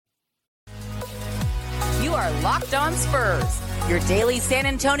are Locked On Spurs, your daily San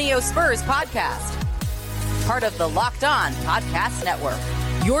Antonio Spurs podcast. Part of the Locked On Podcast Network,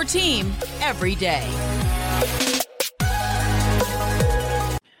 your team every day.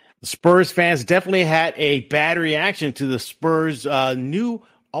 The Spurs fans definitely had a bad reaction to the Spurs' new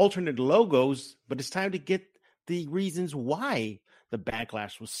alternate logos, but it's time to get the reasons why the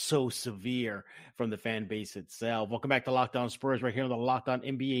backlash was so severe from the fan base itself. Welcome back to Locked On Spurs right here on the Locked On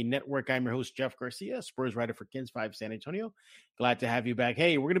NBA Network. I'm your host, Jeff Garcia, Spurs writer for Kins 5 San Antonio. Glad to have you back.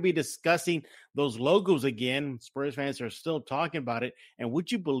 Hey, we're going to be discussing those logos again. Spurs fans are still talking about it. And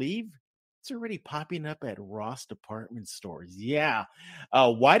would you believe it's already popping up at Ross department stores? Yeah.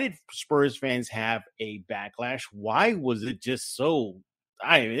 Why did Spurs fans have a backlash? Why was it just so...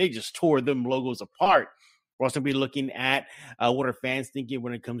 they just tore them logos apart. We're also going to be looking at what are fans thinking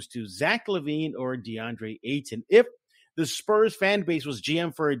when it comes to Zach LaVine or DeAndre Ayton. If the Spurs fan base was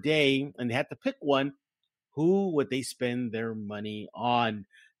GM for a day and they had to pick one, who would they spend their money on?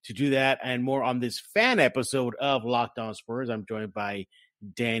 To do that and more on this fan episode of Locked On Spurs, I'm joined by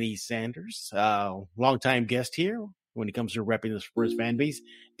Danny Sanders, longtime guest here when it comes to repping the Spurs fan base.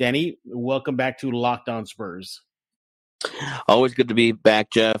 Danny, welcome back to Locked On Spurs. Always good to be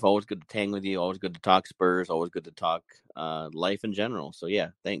back, Jeff. Always good to hang with you. Always good to talk Spurs. Always good to talk life in general. So, yeah,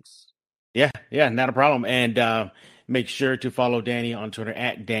 thanks. Yeah, not a problem. And make sure to follow Danny on Twitter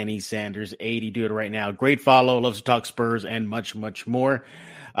at Danny Sanders80. Do it right now. Great follow. Loves to talk Spurs and much, much more.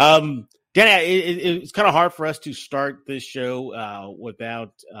 Danny, it's kind of hard for us to start this show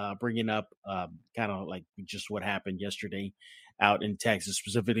without bringing up kind of like just what happened yesterday out in Texas,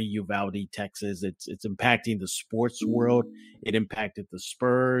 specifically Uvalde, Texas. It's impacting the sports world. It impacted the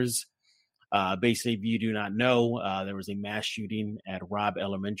Spurs. Basically, if you do not know, there was a mass shooting at Robb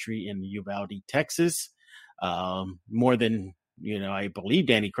Elementary in Uvalde, Texas. More than, I believe,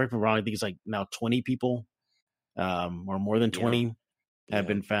 Danny, correct me if I'm wrong, I think it's like now 20 people or more than 20 have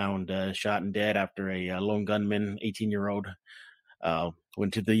been found shot and dead after a lone gunman, 18-year-old,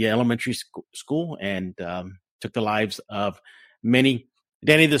 went to the elementary school and took the lives of many.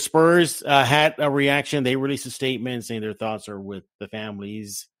 Danny, the Spurs had a reaction. They released a statement saying their thoughts are with the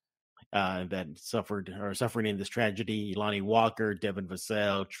families that suffered or suffering in this tragedy. Lonnie Walker, Devin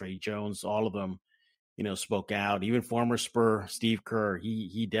Vassell, Trey Jones, all of them, spoke out. Even former Spur Steve Kerr,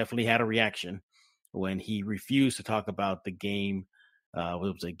 he definitely had a reaction when he refused to talk about the game. It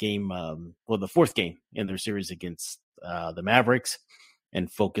was a game, the fourth game in their series against the Mavericks,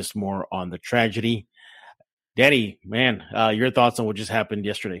 and focused more on the tragedy. Danny, man, your thoughts on what just happened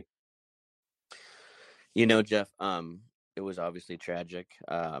yesterday? Jeff, it was obviously tragic.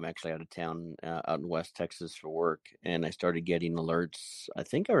 I'm actually out of town, out in West Texas for work, and I started getting alerts, I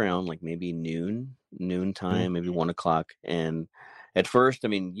think around like maybe noon time, maybe 1 o'clock. And at first, I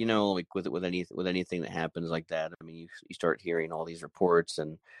mean, like with anything that happens like that, I mean, you start hearing all these reports,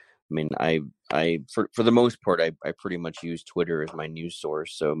 and I mean, I for the most part, I pretty much use Twitter as my news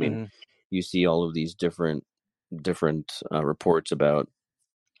source. So I mean, you see all of these different reports about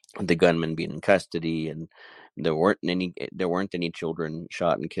the gunman being in custody, and there weren't any children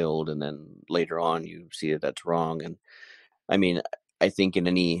shot and killed, and then later on you see that that's wrong. And I mean, I think in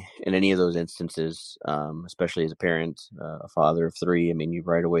any of those instances, especially as a parent, a father of 3, I mean, you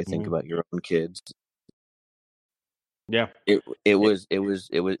right away think about your own kids. Yeah, it was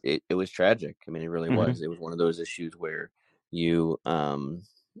tragic. I mean, it really was. It was one of those issues where you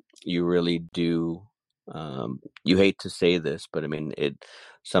really do. You hate to say this, but I mean, it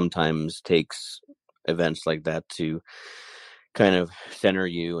sometimes takes events like that to kind of center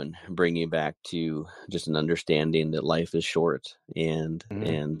you and bring you back to just an understanding that life is short, and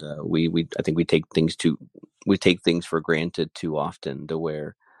we I think we take things for granted too often, to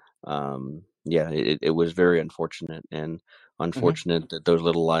where it was very unfortunate that those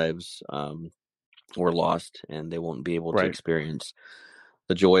little lives were lost, and they won't be able to experience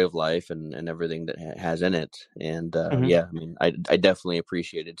the joy of life and everything that has in it. And I mean, I definitely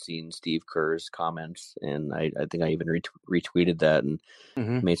appreciated seeing Steve Kerr's comments, and I think I even retweeted that and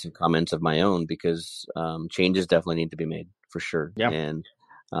made some comments of my own, because changes definitely need to be made for sure. Yeah. And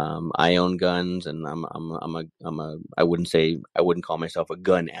I own guns, and I wouldn't call myself a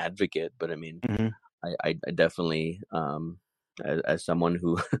gun advocate, but I mean, I definitely as someone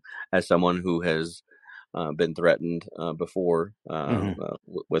who has been threatened before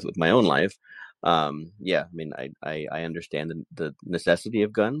with my own life. I mean, I understand the necessity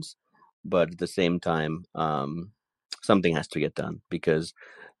of guns, but at the same time, something has to get done, because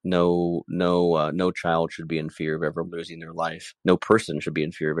no child should be in fear of ever losing their life. No person should be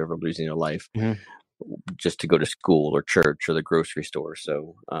in fear of ever losing their life just to go to school or church or the grocery store.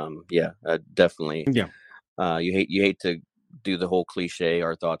 So definitely you hate to do the whole cliche,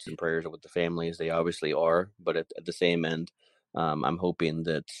 our thoughts and prayers are with the families. They obviously are, but at the same end, I'm hoping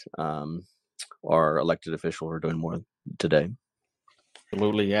that our elected officials are doing more today.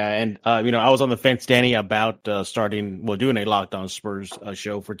 Absolutely, yeah. And, I was on the fence, Danny, about doing a Locked On Spurs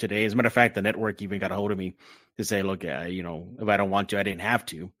show for today. As a matter of fact, the network even got a hold of me to say, look, if I don't want to, I didn't have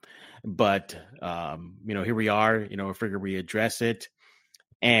to. But, here we are, I figure we address it.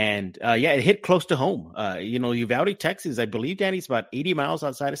 And, it hit close to home. Uvalde, Texas, I believe, Danny's about 80 miles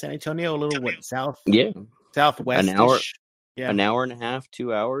outside of San Antonio, a little southwest. An hour and a half,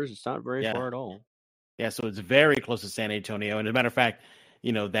 2 hours. It's not very far at all. Yeah, so it's very close to San Antonio. And as a matter of fact,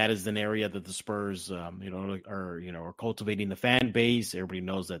 that is an area that the Spurs, are cultivating the fan base. Everybody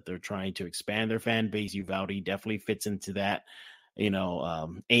knows that they're trying to expand their fan base. Uvalde definitely fits into that,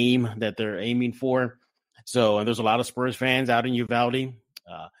 aim that they're aiming for. So, and there's a lot of Spurs fans out in Uvalde.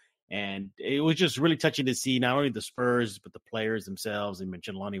 And it was just really touching to see not only the Spurs, but the players themselves. They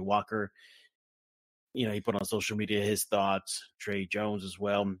mentioned Lonnie Walker. He put on social media his thoughts, Trey Jones as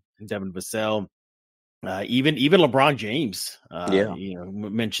well, Devin Vassell. Even LeBron James,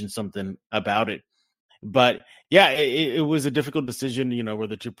 mentioned something about it. But it was a difficult decision,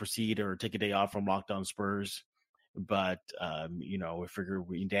 whether to proceed or take a day off from Locked On Spurs. But we figured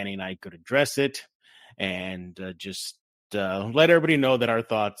Danny and I could address it and just let everybody know that our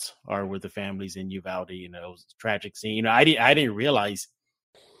thoughts are with the families in Uvalde. It was a tragic scene. I didn't realize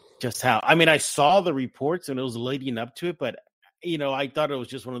just how. I mean, I saw the reports and it was leading up to it, but I thought it was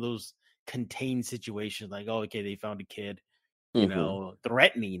just one of those contained situation, like, oh, okay, they found a kid,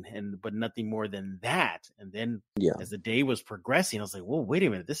 threatening, but nothing more than that. And then as the day was progressing, I was like, whoa, wait a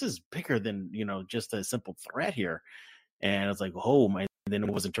minute, this is bigger than just a simple threat here. And I was like, oh my. And then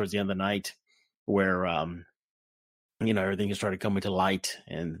it wasn't towards the end of the night where everything has started coming to light,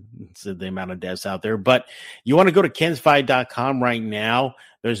 and so the amount of deaths out there. But you want to go to KENS5.com right now.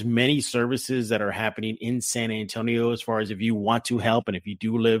 There's many services that are happening in San Antonio as far as if you want to help. And if you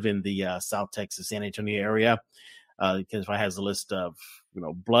do live in the South Texas, San Antonio area, KENS5 has a list of,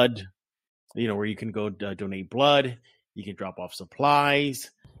 blood, where you can go donate blood. You can drop off supplies,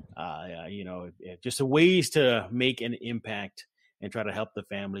 just ways to make an impact and try to help the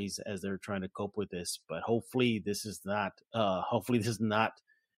families as they're trying to cope with this. But hopefully this is not, a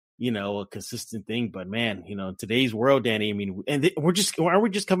consistent thing. But man, in today's world, Danny, I mean, and are we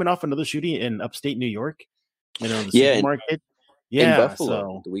just coming off another shooting in upstate New York? The supermarket. In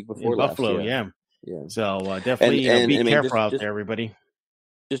Buffalo, the week before in Buffalo, yeah. So definitely be careful out there, everybody.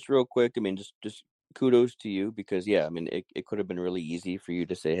 Just real quick, I mean, just kudos to you because it could have been really easy for you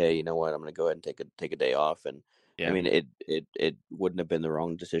to say, hey, you know what, I'm going to go ahead and take a day off. And I mean, it wouldn't have been the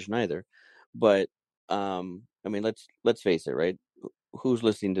wrong decision either. But let's face it, right? Who's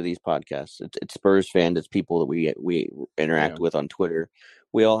listening to these podcasts? It's Spurs fans. It's people that we interact with on Twitter.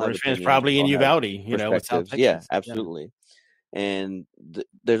 We all have fans probably in Uvalde, with South Texas. Yeah, absolutely. And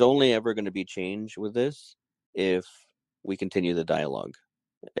there's only ever going to be change with this if we continue the dialogue.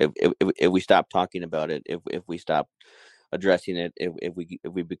 If we stop talking about it, if we stop addressing it, if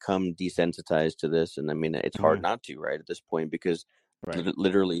we become desensitized to this, and I mean it's hard not to, right, at this point, because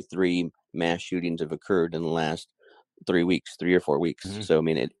literally 3 mass shootings have occurred in the last 3 or 4 weeks. So I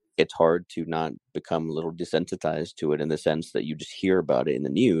mean it's hard to not become a little desensitized to it in the sense that you just hear about it in the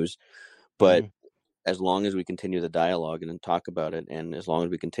news. But as long as we continue the dialogue and then talk about it, and as long as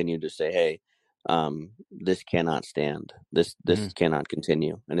we continue to say, hey, this cannot stand, this cannot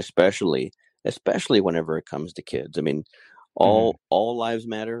continue, and especially whenever it comes to kids. I mean, all lives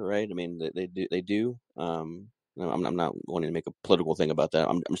matter, right? I mean, they do. I'm not wanting to make a political thing about that.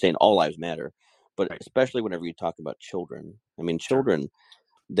 I'm saying all lives matter, but especially whenever you talk about children. I mean, children,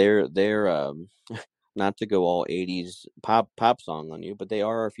 they're not to go all 80s pop song on you, but they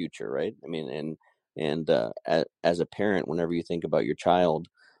are our future, right? I mean, and as a parent, whenever you think about your child,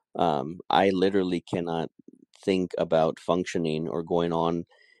 I literally cannot think about functioning or going on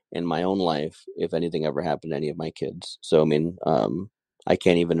in my own life if anything ever happened to any of my kids. So I mean, I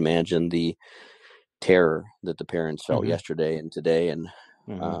can't even imagine the terror that the parents felt yesterday and today and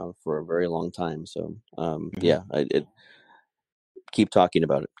for a very long time. So keep talking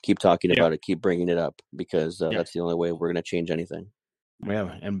about it, keep bringing it up, because that's the only way we're going to change anything.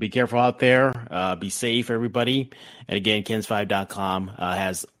 Yeah, and be careful out there. Be safe, everybody. And again, KENS5.com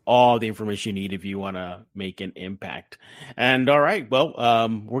has all the information you need if you want to make an impact. And all right, well,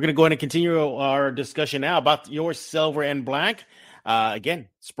 we're going to go ahead and continue our discussion now about your silver and black. Again,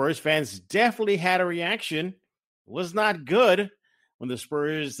 Spurs fans definitely had a reaction. It was not good when the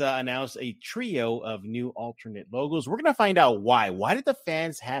Spurs announced a trio of new alternate logos. We're going to find out why. Why did the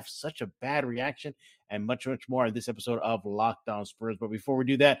fans have such a bad reaction? And much, much more in this episode of Locked On Spurs. But before we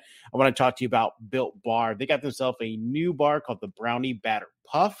do that, I want to talk to you about Built Bar. They got themselves a new bar called the Brownie Batter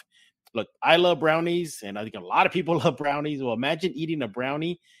Puff. Look, I love brownies, and I think a lot of people love brownies. Well, imagine eating a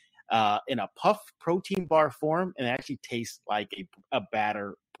brownie in a puff protein bar form, and it actually tastes like a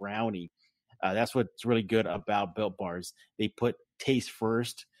batter brownie. That's what's really good about Built Bars. They put taste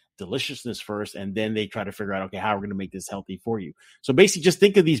first, deliciousness first, and then they try to figure out, okay, how we're going to make this healthy for you. So basically, just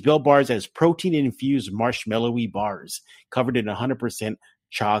think of these Built Bars as protein-infused marshmallowy bars covered in 100%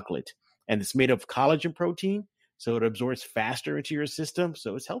 chocolate. And it's made of collagen protein, so it absorbs faster into your system,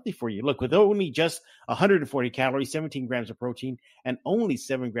 so it's healthy for you. Look, with only just 140 calories, 17 grams of protein, and only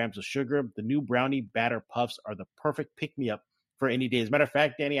 7 grams of sugar, the new Brownie Batter Puffs are the perfect pick-me-up for any day. As a matter of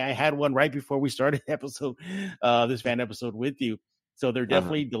fact, Danny, I had one right before we started this fan episode with you. So they're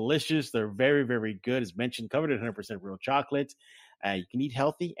definitely delicious. They're very, very good. As mentioned, covered in 100% real chocolate. You can eat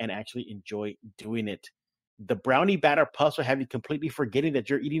healthy and actually enjoy doing it. The Brownie Batter Puffs will have you completely forgetting that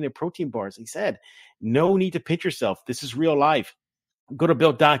you're eating a protein bar. As he said, no need to pinch yourself. This is real life. Go to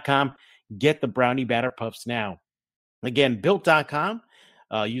Built.com. Get the Brownie Batter Puffs now. Again, Built.com.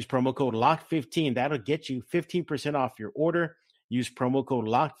 Use promo code LOCK15. That'll get you 15% off your order. Use promo code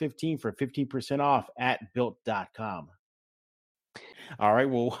LOCK15 for 15% off at Built.com. All right,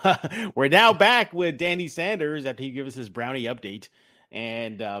 well, we're now back with Danny Sanders after he gave us his brownie update.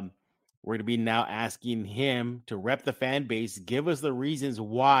 And we're going to be now asking him to rep the fan base, give us the reasons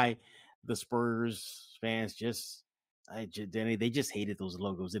why the Spurs fans Danny, they just hated those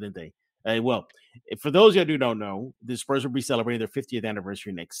logos, didn't they? Well, for those of you who don't know, the Spurs will be celebrating their 50th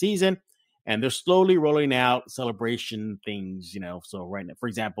anniversary next season. And they're slowly rolling out celebration things, So right now, for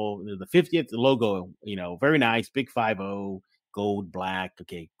example, the 50th logo, very nice, big 5-0, gold, black.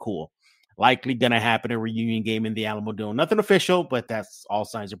 Okay, cool. Likely going to happen a reunion game in the Alamo Dome. Nothing official, but that's all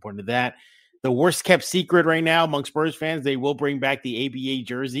signs are pointing to that. The worst kept secret right now among Spurs fans, they will bring back the ABA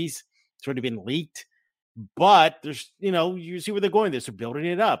jerseys. It's already been leaked. But there's, you see where they're going. They're building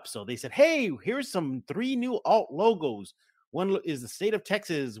it up. So they said, hey, here's 3 new alt logos. One is the state of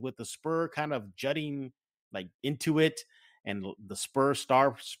Texas with the spur kind of jutting like into it, and the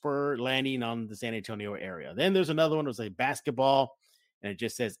star spur landing on the San Antonio area. Then there's another one that was a basketball, and it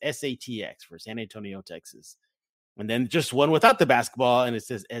just says SATX for San Antonio, Texas. And then just one without the basketball, and it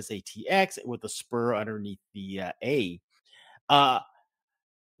says SATX with the spur underneath the A.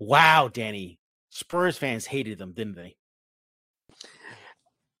 Wow, Danny. Spurs fans hated them, didn't they?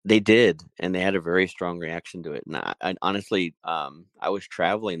 They did, and they had a very strong reaction to it. And I honestly, I was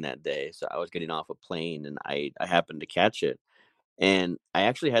traveling that day, so I was getting off a plane, and I happened to catch it. And I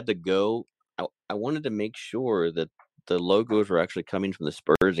actually had to go. I wanted to make sure that the logos were actually coming from the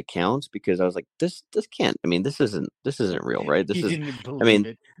Spurs accounts, because I was like, this can't. I mean, this isn't real, right? This is. I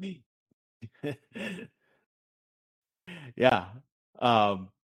mean, yeah.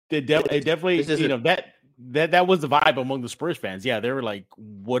 It definitely, that was the vibe among the Spurs fans. Yeah, they were like,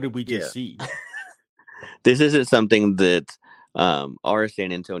 what did we just see? This isn't something that our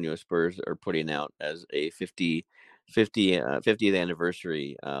San Antonio Spurs are putting out as a 50th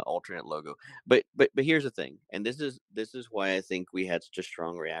anniversary alternate logo. But here's the thing, and this is why I think we had such a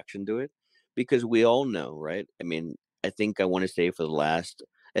strong reaction to it, because we all know, right? I mean, I think I want to say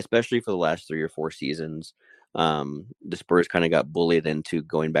especially for the last 3 or 4 seasons, the Spurs kind of got bullied into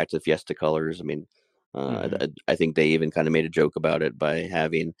going back to the Fiesta colors. I mean, I think they even kind of made a joke about it by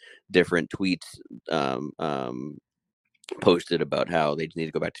having different tweets posted about how they need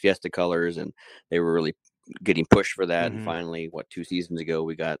to go back to Fiesta colors, and they were really getting pushed for that. And finally, 2 seasons ago,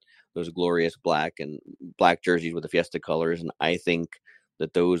 we got those glorious black jerseys with the Fiesta colors, and I think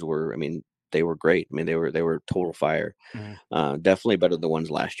that those were, they were great. I mean, they were total fire. Definitely better than the ones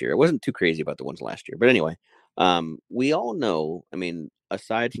last year. I wasn't too crazy about the ones last year, but anyway, we all know,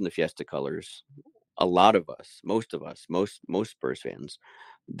 aside from the Fiesta colors, a lot of us, most Spurs fans,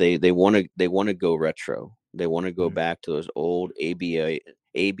 they want to go retro. They want to go back to those old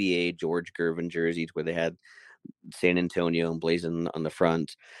ABA George Gervin jerseys where they had San Antonio emblazoned on the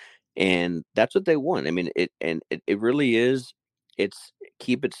front, and that's what they want. It really is. It's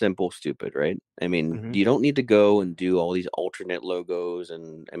keep it simple, stupid, right? You don't need to go and do all these alternate logos,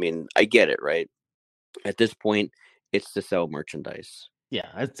 and I get it, right? At this point, it's to sell merchandise. Yeah,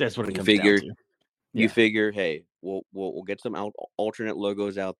 that's what it comes down to. You figure, hey, we'll get some alternate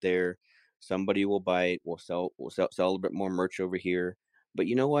logos out there. Somebody will buy it. We'll sell a little bit more merch over here. But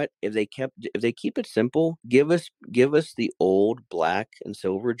you know what? If they keep it simple, give us the old black and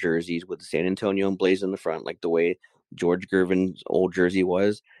silver jerseys with the San Antonio emblazoned in the front, like the way George Gervin's old jersey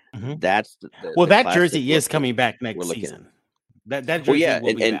was. Mm-hmm. That's well, the that classic jersey is look coming back we're next looking at. season. That Well, jersey yeah,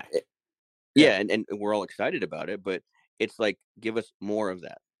 will be and back. yeah, and we're all excited about it, but it's like, give us more of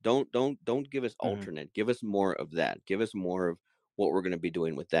that. Don't give us alternate. Give us more of that. Give us more of what we're going to be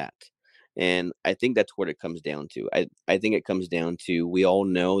doing with that. And I think that's what it comes down to. I think it comes down to, we all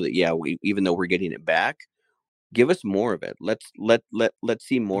know that, yeah, we, even though we're getting it back, give us more of it. Let's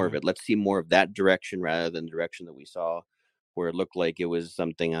see more of it. Let's see more of that direction rather than the direction that we saw, where it looked like it was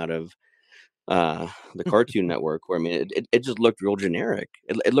something out of the Cartoon Network, where, I mean, it just looked real generic.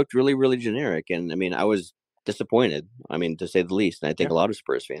 It looked really, really generic. And I mean, I was disappointed, I mean, to say the least. And I think Yeah. a lot of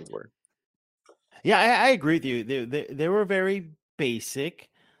Spurs fans were. Yeah, I agree with you. They were very basic.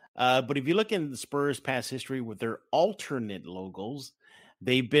 But if you look in the Spurs' past history with their alternate logos,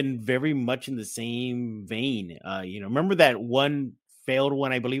 they've been very much in the same vein. Remember that one failed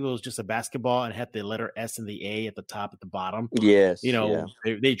one? I believe it was just a basketball and had the letter S and the A at the top, at the bottom. Yes. Yeah.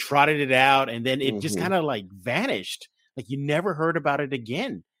 They trotted it out, and then it just Mhm. kind of like vanished. Like you never heard about it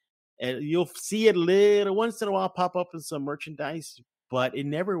again. And you'll see it little once in a while pop up in some merchandise, but it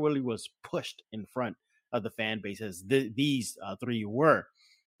never really was pushed in front of the fan base as these three were.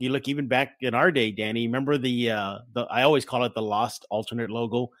 You look even back in our day, Danny. Remember the I always call it the lost alternate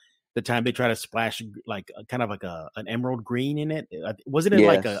logo. The time they try to splash like kind of like an emerald green in it. Wasn't it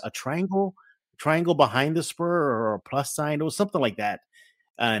like Yes. a triangle behind the spur, or a plus sign? It was something like that.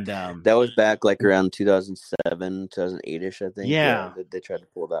 And That was back like around 2007, 2008-ish, I think. yeah, They tried to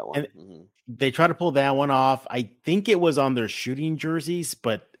pull that one. and they tried to pull that one off. I think it was on their shooting jerseys,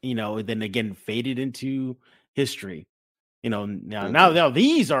 but then again faded into history. Now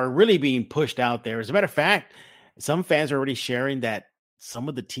these are really being pushed out there. As a matter of fact, some fans are already sharing that some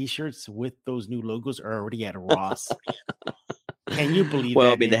of the T-shirts with those new logos are already at Ross. Can you believe Well,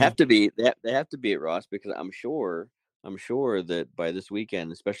 that? I mean, Danny? they have to be at Ross, because I'm sure that by this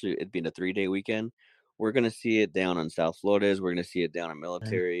weekend, especially it being a 3-day weekend, we're going to see it down on South Florida's. We're going to see it down on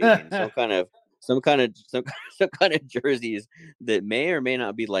Military. I mean, some kind of some kind of jerseys that may or may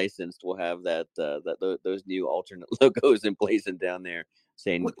not be licensed will have those new alternate logos in place and down there,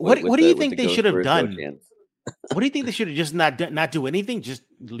 saying What do you think they Go should have Spurs, Go done? Champs. What do you think they should have just not do anything? Just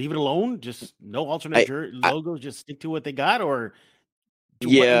leave it alone? Just no alternate logos? Just stick to what they got? Or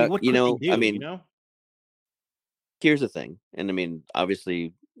yeah, what could they do? I mean, here's the thing, and I mean,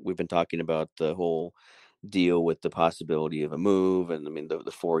 obviously, we've been talking about the whole deal with the possibility of a move, and I mean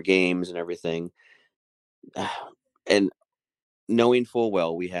the 4 games and everything, and knowing full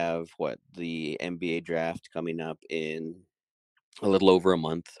well we have the NBA draft coming up in a little over a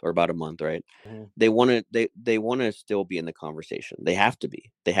month, or about a month, right? Mm-hmm. They want to still be in the conversation. They have to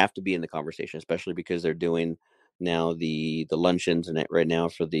be in the conversation, especially because they're doing now the luncheons and right now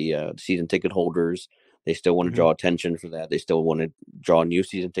for the season ticket holders. They still want to draw attention for that. They still want to draw new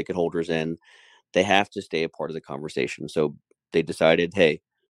season ticket holders in. They have to stay a part of the conversation. So they decided, hey,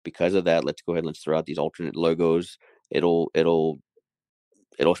 because of that, let's go ahead and let's throw out these alternate logos. It'll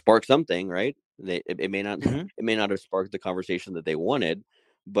spark something, right? It may not it may not have sparked the conversation that they wanted,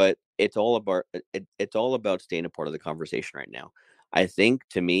 but it's all about staying a part of the conversation right now. I think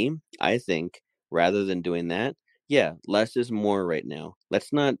rather than doing that, yeah, less is more right now.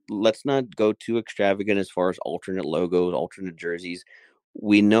 Let's not go too extravagant as far as alternate logos, alternate jerseys.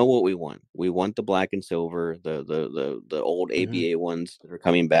 We know what we want. We want the black and silver, the old ABA ones that are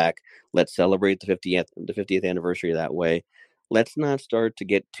coming back. Let's celebrate the 50th anniversary that way. Let's not start to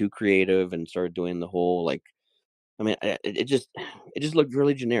get too creative and start doing the whole, like, I mean, it just looked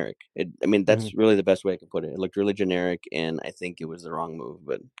really generic. I mean, that's really the best way I can put it. It looked really generic, and I think it was the wrong move.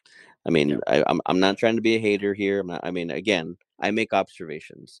 But I mean, I'm not trying to be a hater here. I mean, again, I make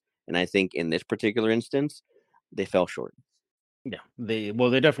observations, and I think in this particular instance, they fell short. Yeah, they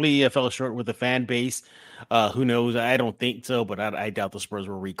definitely fell short with the fan base. Who knows? I don't think so, but I doubt the Spurs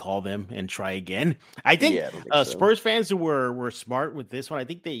will recall them and try again. I think, I don't think so. Spurs fans who were smart with this one. I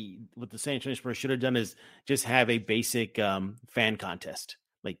think what the San Antonio Spurs should have done is just have a basic fan contest.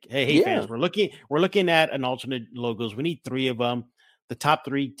 Like, hey, fans, we're looking at an alternate logos. We need 3 of them. The top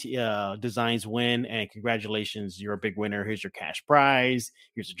 3 designs win, and congratulations, you're a big winner. Here's your cash prize.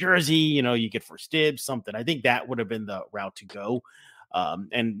 Here's a jersey. You get first dibs, something. I think that would have been the route to go.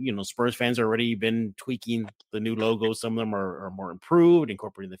 And Spurs fans have already been tweaking the new logos. Some of them are more improved,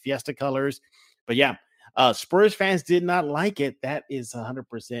 incorporating the Fiesta colors. But yeah, Spurs fans did not like it. That is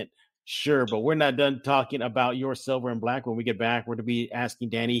 100% sure. But we're not done talking about your silver and black. When we get back, we're to be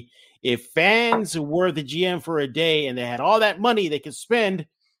asking Danny, if fans were the GM for a day and they had all that money they could spend,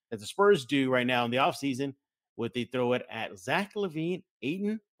 as the Spurs do right now in the offseason, would they throw it at Zach LaVine,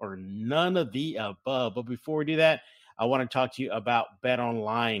 Ayton, or none of the above? But before we do that, I want to talk to you about Bet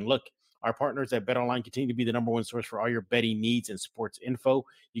Online. Look, our partners at Bet Online continue to be the number one source for all your betting needs and sports info.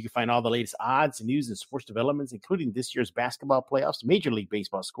 You can find all the latest odds, news, and sports developments, including this year's basketball playoffs, Major League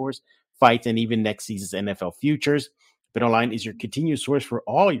Baseball scores, fights, and even next season's NFL futures. BetOnline is your continued source for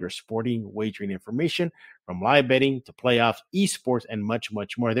all your sporting wagering information, from live betting to playoffs, esports, and much,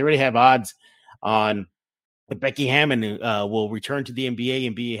 much more. They already have odds on Becky Hammon will return to the NBA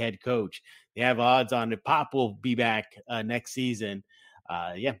and be a head coach. They have odds on if Pop will be back next season.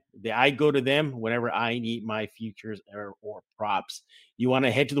 I go to them whenever I need my futures or props. You want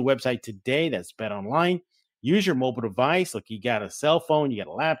to head to the website today. That's Bet Online. Use your mobile device. Look, you got a cell phone, you got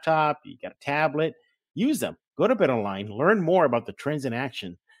a laptop, you got a tablet. Use them. Go to Bet Online. Learn more about the trends in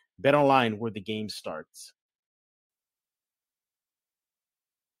action. Bet Online, where the game starts.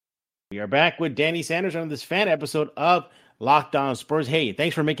 We are back with Danny Sanders on this fan episode of Locked On Spurs. Hey,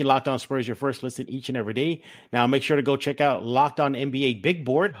 thanks for making Locked On Spurs your first listen each and every day. Now, make sure to go check out Locked On NBA Big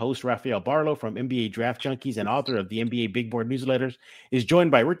Board. Host Rafael Barlow from NBA Draft Junkies and author of the NBA Big Board newsletters is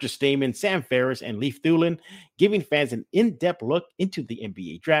joined by Richard Stayman, Sam Ferris, and Leif Thulin, giving fans an in-depth look into the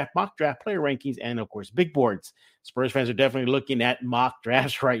NBA draft, mock draft, player rankings, and, of course, big boards. Spurs fans are definitely looking at mock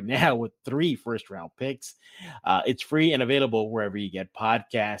drafts right now with 3 first-round picks. It's free and available wherever you get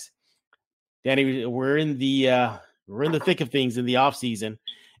podcasts. Danny, we're in the thick of things in the offseason,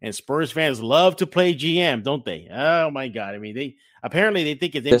 and Spurs fans love to play GM, don't they? Oh my God. I mean, they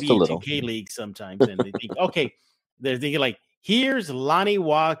think it's NBA 2K League sometimes, and they think, okay, they're thinking like, here's Lonnie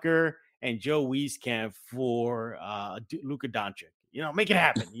Walker and Joe Wieskamp for Luka Doncic. Make it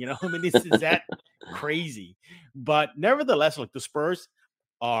happen. I mean, this is that crazy. But nevertheless, look, the Spurs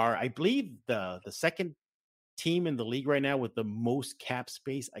are, I believe, the second team in the league right now with the most cap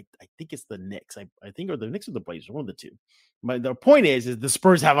space. I think it's the Knicks. I think, or the Knicks or the Blazers, one of the two. But the point is the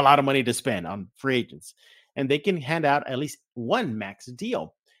Spurs have a lot of money to spend on free agents, and they can hand out at least one max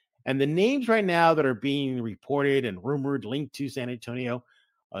deal. And the names right now that are being reported and rumored linked to San Antonio,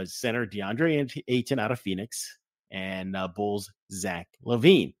 center DeAndre Ayton out of Phoenix, and Bulls Zach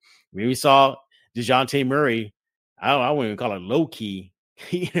LaVine. We saw DeJounte Murray. I wouldn't even call it low key.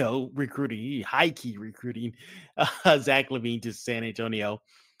 Recruiting, high-key recruiting Zach LaVine to San Antonio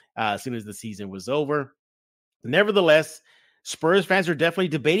as soon as the season was over. Nevertheless, Spurs fans are definitely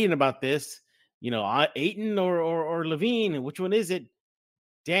debating about this. Ayton or LaVine, which one is it?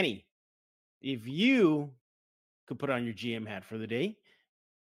 Danny, if you could put on your GM hat for the day,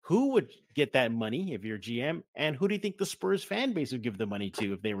 who would get that money if you're GM? And who do you think the Spurs fan base would give the money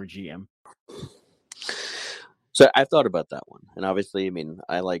to if they were GM? So I've thought about that one. And obviously, I mean,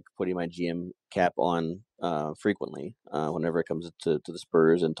 I like putting my GM cap on frequently whenever it comes to the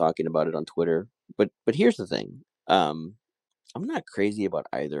Spurs and talking about it on Twitter. But here's the thing. I'm not crazy about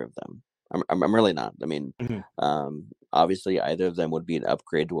either of them. I'm really not. I mean, obviously, either of them would be an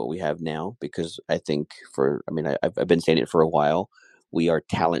upgrade to what we have now, because I think I've been saying it for a while. We are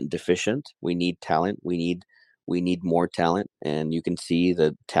talent deficient. We need talent. We need more talent. And you can see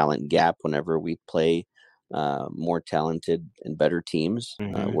the talent gap whenever we play more talented and better teams.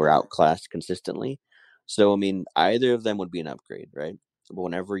 We're outclassed consistently. So, I mean, either of them would be an upgrade, right? But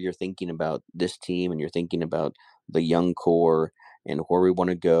whenever you're thinking about this team and you're thinking about the young core and where we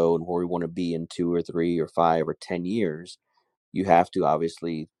want to go and where we want to be in 2 or 3 or 5 or 10 years, you have to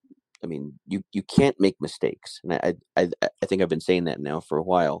obviously, I mean, you can't make mistakes. And I think I've been saying that now for a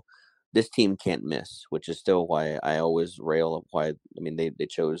while. This team can't miss, which is still why I always rail of why. I mean, they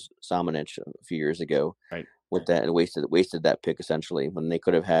chose Samanic a few years ago, right, with that, and wasted that pick essentially, when they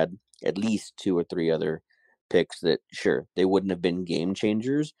could have had at least 2 or 3 other picks that, sure, they wouldn't have been game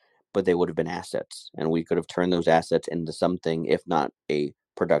changers, but they would have been assets, and we could have turned those assets into something, if not a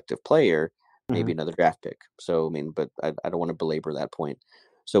productive player, maybe another draft pick. So, I mean, but I don't want to belabor that point.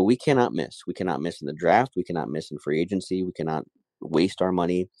 So we cannot miss. We cannot miss in the draft. We cannot miss in free agency. We cannot waste our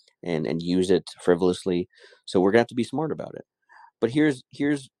money and use it frivolously. So we're gonna have to be smart about it. But here's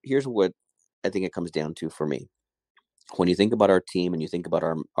what I think it comes down to for me. When you think about our team and you think about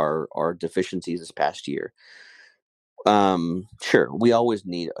our deficiencies this past year, sure, we always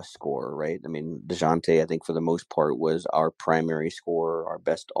need a scorer, right? I mean, DeJounte, I think for the most part, was our primary scorer, our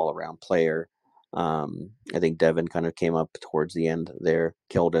best all-around player. I think Devin kind of came up towards the end there.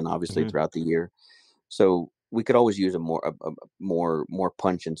 Keldon, obviously, throughout the year. So we could always use a more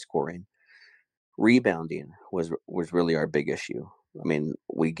punch in scoring. Rebounding was really our big issue. I mean,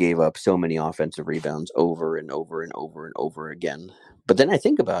 we gave up so many offensive rebounds over and over and over and over again. But then I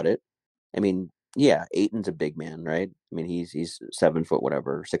think about it. I mean, yeah, Ayton's a big man, right? I mean, he's 7 foot,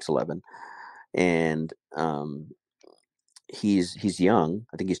 whatever, 6'11", and he's young.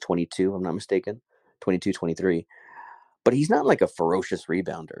 I think he's 22. I'm not mistaken, 22, 23. but he's not like a ferocious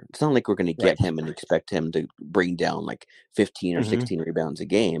rebounder. It's not like we're going to get him and expect him to bring down like 15 or 16 rebounds a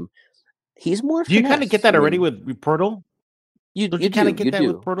game. He's more Do you kind of get that already with Poeltl? You kind of get that do.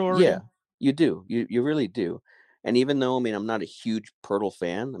 with Poeltl already? Yeah, you do. You really do. And even though, I mean, I'm not a huge Poeltl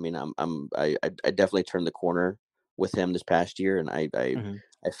fan. I mean, I definitely turned the corner with him this past year, and I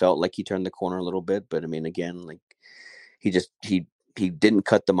felt like he turned the corner a little bit. But I mean, again, like he didn't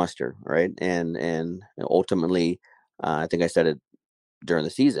cut the mustard, right? And ultimately, I think I said it during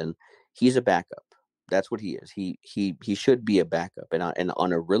the season. He's a backup. That's what he is. He should be a backup, and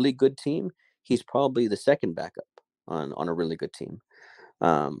on a really good team, he's probably the second backup on a really good team.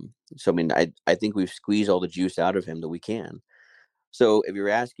 So I mean, I think we've squeezed all the juice out of him that we can. So if you're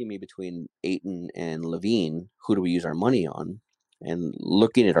asking me between Ayton and LaVine, who do we use our money on? And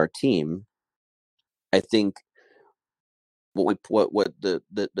looking at our team, I think what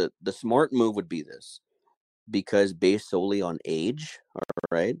the smart move would be this, because based solely on age,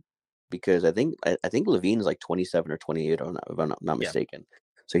 right? Because I think LaVine is like 27 or 28, if I'm not mistaken.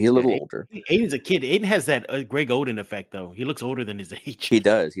 So he's a little older. Aiden's a kid. Aiden has that Greg Oden effect, though. He looks older than his age. He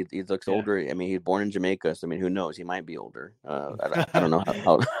does. He looks older. I mean, he's born in Jamaica, so I mean, who knows? He might be older. I don't know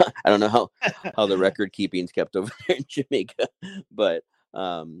how I don't know how the record keeping's kept over there in Jamaica, but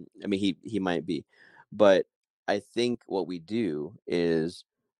I mean, he might be. But I think what we do is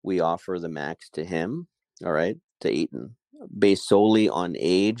we offer the max to him, all right, to Ayton, based solely on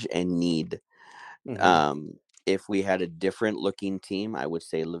age and need. If we had a different looking team, I would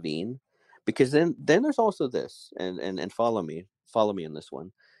say LaVine, because then there's also this, and follow me in this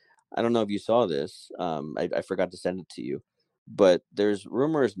one. I don't know if you saw this. I forgot to send it to you, but there's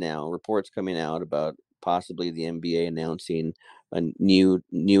rumors now, reports coming out about possibly the NBA announcing a new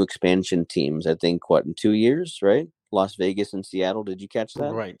expansion teams. I think in 2 years, right? Las Vegas and Seattle. Did you catch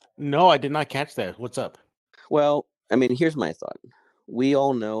that? Right. No, I did not catch that. What's up? Well, I mean, here's my thought. We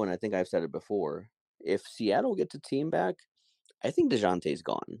all know, and I think I've said it before, if Seattle gets a team back, I think DeJounte's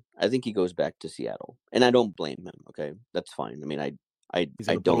gone. I think he goes back to Seattle, and I don't blame him. Okay, that's fine. I mean, I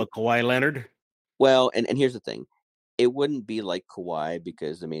don't pull a Kawhi Leonard. Well, and here's the thing, it wouldn't be like Kawhi,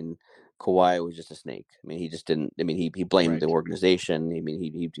 because I mean, Kawhi was just a snake. I mean, he just didn't. I mean, he blamed the organization. I mean,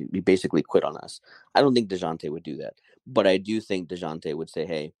 he basically quit on us. I don't think DeJounte would do that, but I do think DeJounte would say,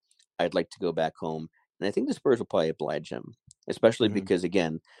 "Hey, I'd like to go back home," and I think the Spurs will probably oblige him, especially because,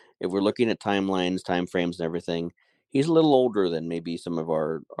 again, if we're looking at timelines, time frames, and everything, he's a little older than maybe some of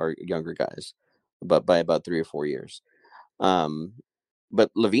our younger guys, but by about 3 or 4 years.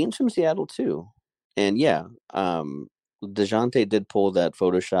 But LaVine's from Seattle too, and yeah, DeJounte did pull that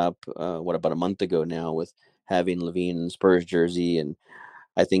Photoshop about a month ago now, with having LaVine in Spurs jersey, and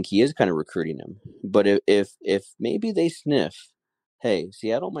I think he is kind of recruiting him. But if maybe they sniff, hey,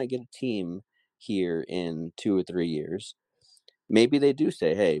 Seattle might get a team here in 2 or 3 years, maybe they do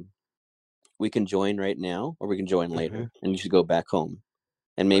say, hey, we can join right now, or we can join later, and you should go back home.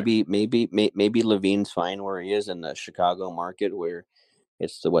 And maybe LaVine's fine where he is in the Chicago market, where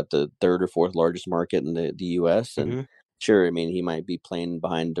it's the third or fourth largest market in the U.S. And sure, I mean, he might be playing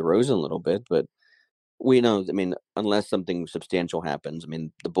behind DeRozan a little bit, but we know, I mean, unless something substantial happens, I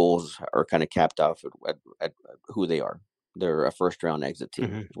mean, the Bulls are kind of capped off at who they are. They're a first round exit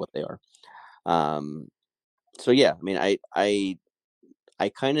team, is what they are. So yeah, I mean, I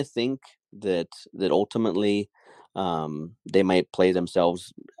kind of think that ultimately they might play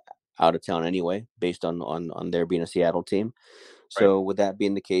themselves out of town anyway, based on their being a Seattle team. So with that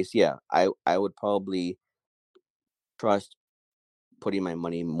being the case, yeah, I would probably trust putting my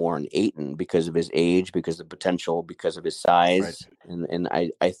money more on Ayton because of his age, because of the potential, because of his size. And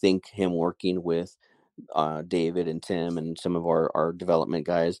I think him working with David and Tim and some of our development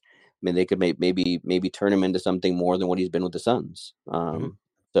guys, I mean, they could maybe turn him into something more than what he's been with the Suns.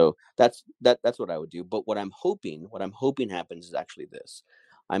 So that's what I would do. But what I'm hoping happens is actually this.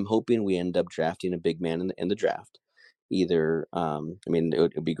 I'm hoping we end up drafting a big man in the draft. Either, I mean, it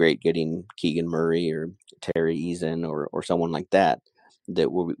would be great getting Keegan Murray or Terry Eason or someone like that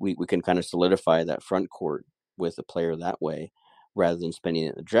we can kind of solidify that front court with a player that way, rather than spending it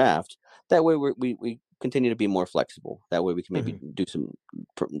in the draft. That way we continue to be more flexible. That way we can maybe do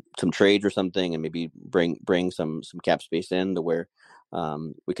some trades or something, and maybe bring some cap space in to where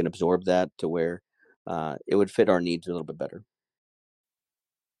we can absorb that, to where it would fit our needs a little bit better.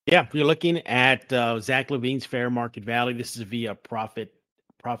 Yeah, you're looking at Zach LaVine's fair market value. This is via Profit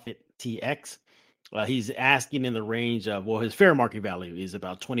TX. He's asking in the range of, well, his fair market value is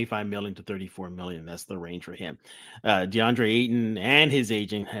about 25 million to 34 million. That's the range for him. DeAndre Ayton and his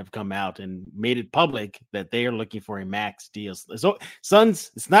agent have come out and made it public that they are looking for a max deal. So,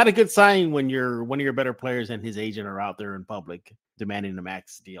 Suns, it's not a good sign when one of your better players and his agent are out there in public demanding a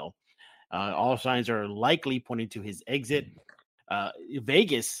max deal. All signs are likely pointing to his exit.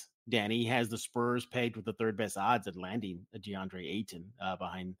 Vegas, Danny, has the Spurs pegged with the third best odds at landing a DeAndre Ayton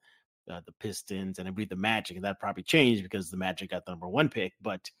behind the Pistons and I believe the Magic, and that probably changed because the Magic got the number 1 pick,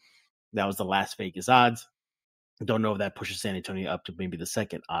 but that was the last Vegas odds. Don't know if that pushes San Antonio up to maybe the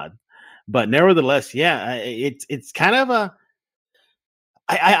second odd, but nevertheless, yeah, it's kind of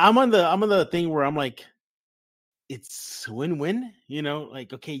I'm on the thing where I'm like, it's win-win,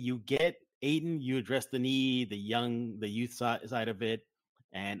 like, okay, you get Ayton, you address the need, the youth side of it,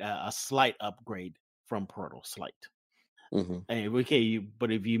 and a slight upgrade from Poeltl, slight. Mm-hmm. Okay,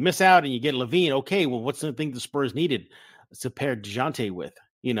 but if you miss out and you get LaVine, okay, well, what's the thing the Spurs needed to pair DeJounte with?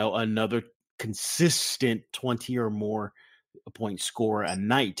 Another consistent 20 or more point scorer a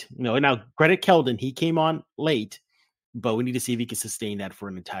night. Now credit Keldon, he came on late, but we need to see if he can sustain that for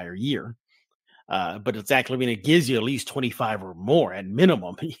an entire year. But it's Zach LaVine, it gives you at least 25 or more at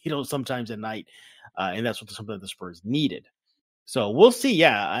minimum, sometimes at night, and that's something the Spurs needed. So we'll see,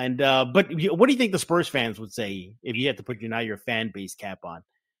 yeah. And but what do you think the Spurs fans would say if you had to put your fan base cap on?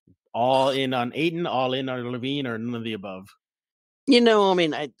 All in on Ayton, all in on LaVine, or none of the above? I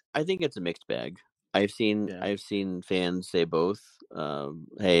mean, I think it's a mixed bag. I've seen fans say both.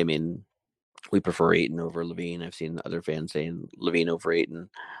 Hey, I mean, we prefer Ayton over LaVine. I've seen other fans saying LaVine over Ayton.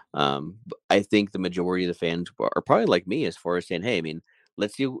 I think the majority of the fans are probably like me as far as saying, hey, I mean,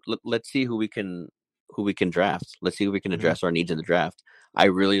 let's see who we can draft. Let's see who we can address our needs in the draft. I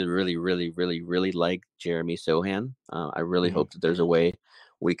really, really, really, really, really like Jeremy Sohan. I really hope that there's a way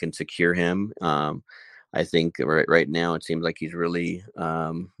we can secure him. I think right now it seems like he's really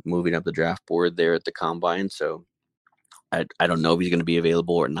moving up the draft board there at the combine. So I don't know if he's going to be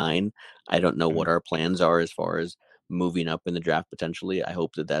available at 9. I don't know what our plans are as far as moving up in the draft potentially. I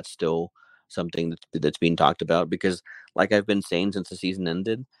hope that that's still something that's being talked about because, like I've been saying since the season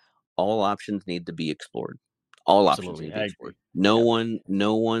ended, all options need to be explored. All options need to be explored. No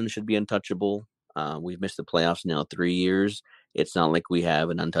one should be untouchable. We've missed the playoffs now 3 years. It's not like we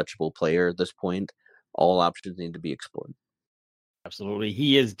have an untouchable player at this point. All options need to be explored. Absolutely.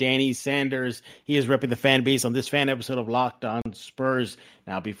 He is Danny Sanders. He is repping the fan base on this fan episode of Locked On Spurs.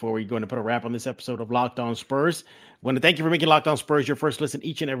 Now, before we go and put a wrap on this episode of Locked On Spurs, I want to thank you for making Locked On Spurs your first listen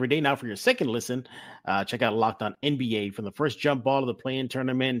each and every day. Now, for your second listen, check out Locked On NBA. From the first jump ball of the play-in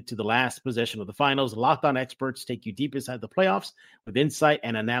tournament to the last possession of the finals, Locked On experts take you deep inside the playoffs with insight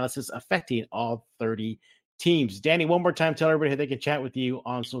and analysis affecting all 30 teams. Danny, one more time, tell everybody how they can chat with you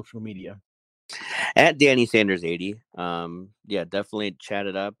on social media. At Danny Sanders 80. Yeah, definitely chat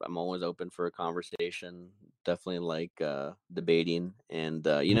it up. I'm always open for a conversation. Definitely like debating. And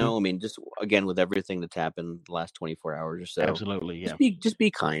I mean, just again with everything that's happened the last 24 hours or so. Absolutely, yeah. Just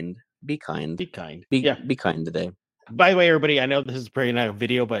be kind. Be kind. Be kind. Be kind today. By the way, everybody, I know this is probably not a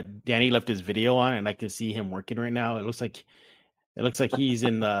video, but Danny left his video on and I can see him working right now. It looks like he's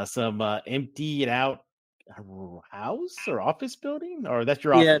in some emptied out house or office building, or that's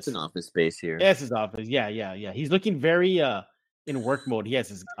your office? Yeah, it's an office space here. Yeah, it's his office. Yeah. He's looking very in work mode. He has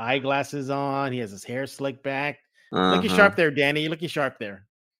his eyeglasses on. He has his hair slicked back. Looking sharp there, Danny. You're looking sharp there.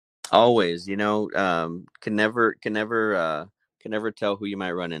 Always, can never tell who you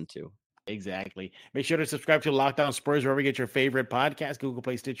might run into. Exactly. Make sure to subscribe to Locked On Spurs wherever you get your favorite podcast, Google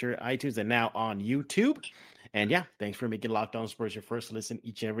Play, Stitcher, iTunes, and now on YouTube. And yeah, thanks for making Locked On Spurs your first listen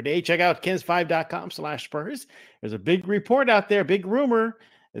each and every day. Check out KENS5.com/Spurs. There's a big report out there, big rumor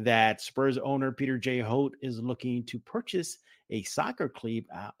that Spurs owner Peter J. Holt is looking to purchase a soccer club,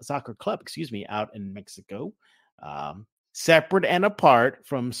 out in Mexico, separate and apart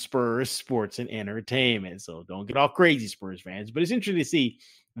from Spurs Sports and Entertainment. So don't get all crazy, Spurs fans. But it's interesting to see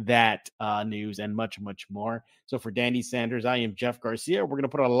that news and much, much more. So for Danny Sanders, I am Jeff Garcia. We're going to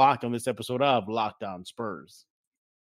put a lock on this episode of Locked On Spurs.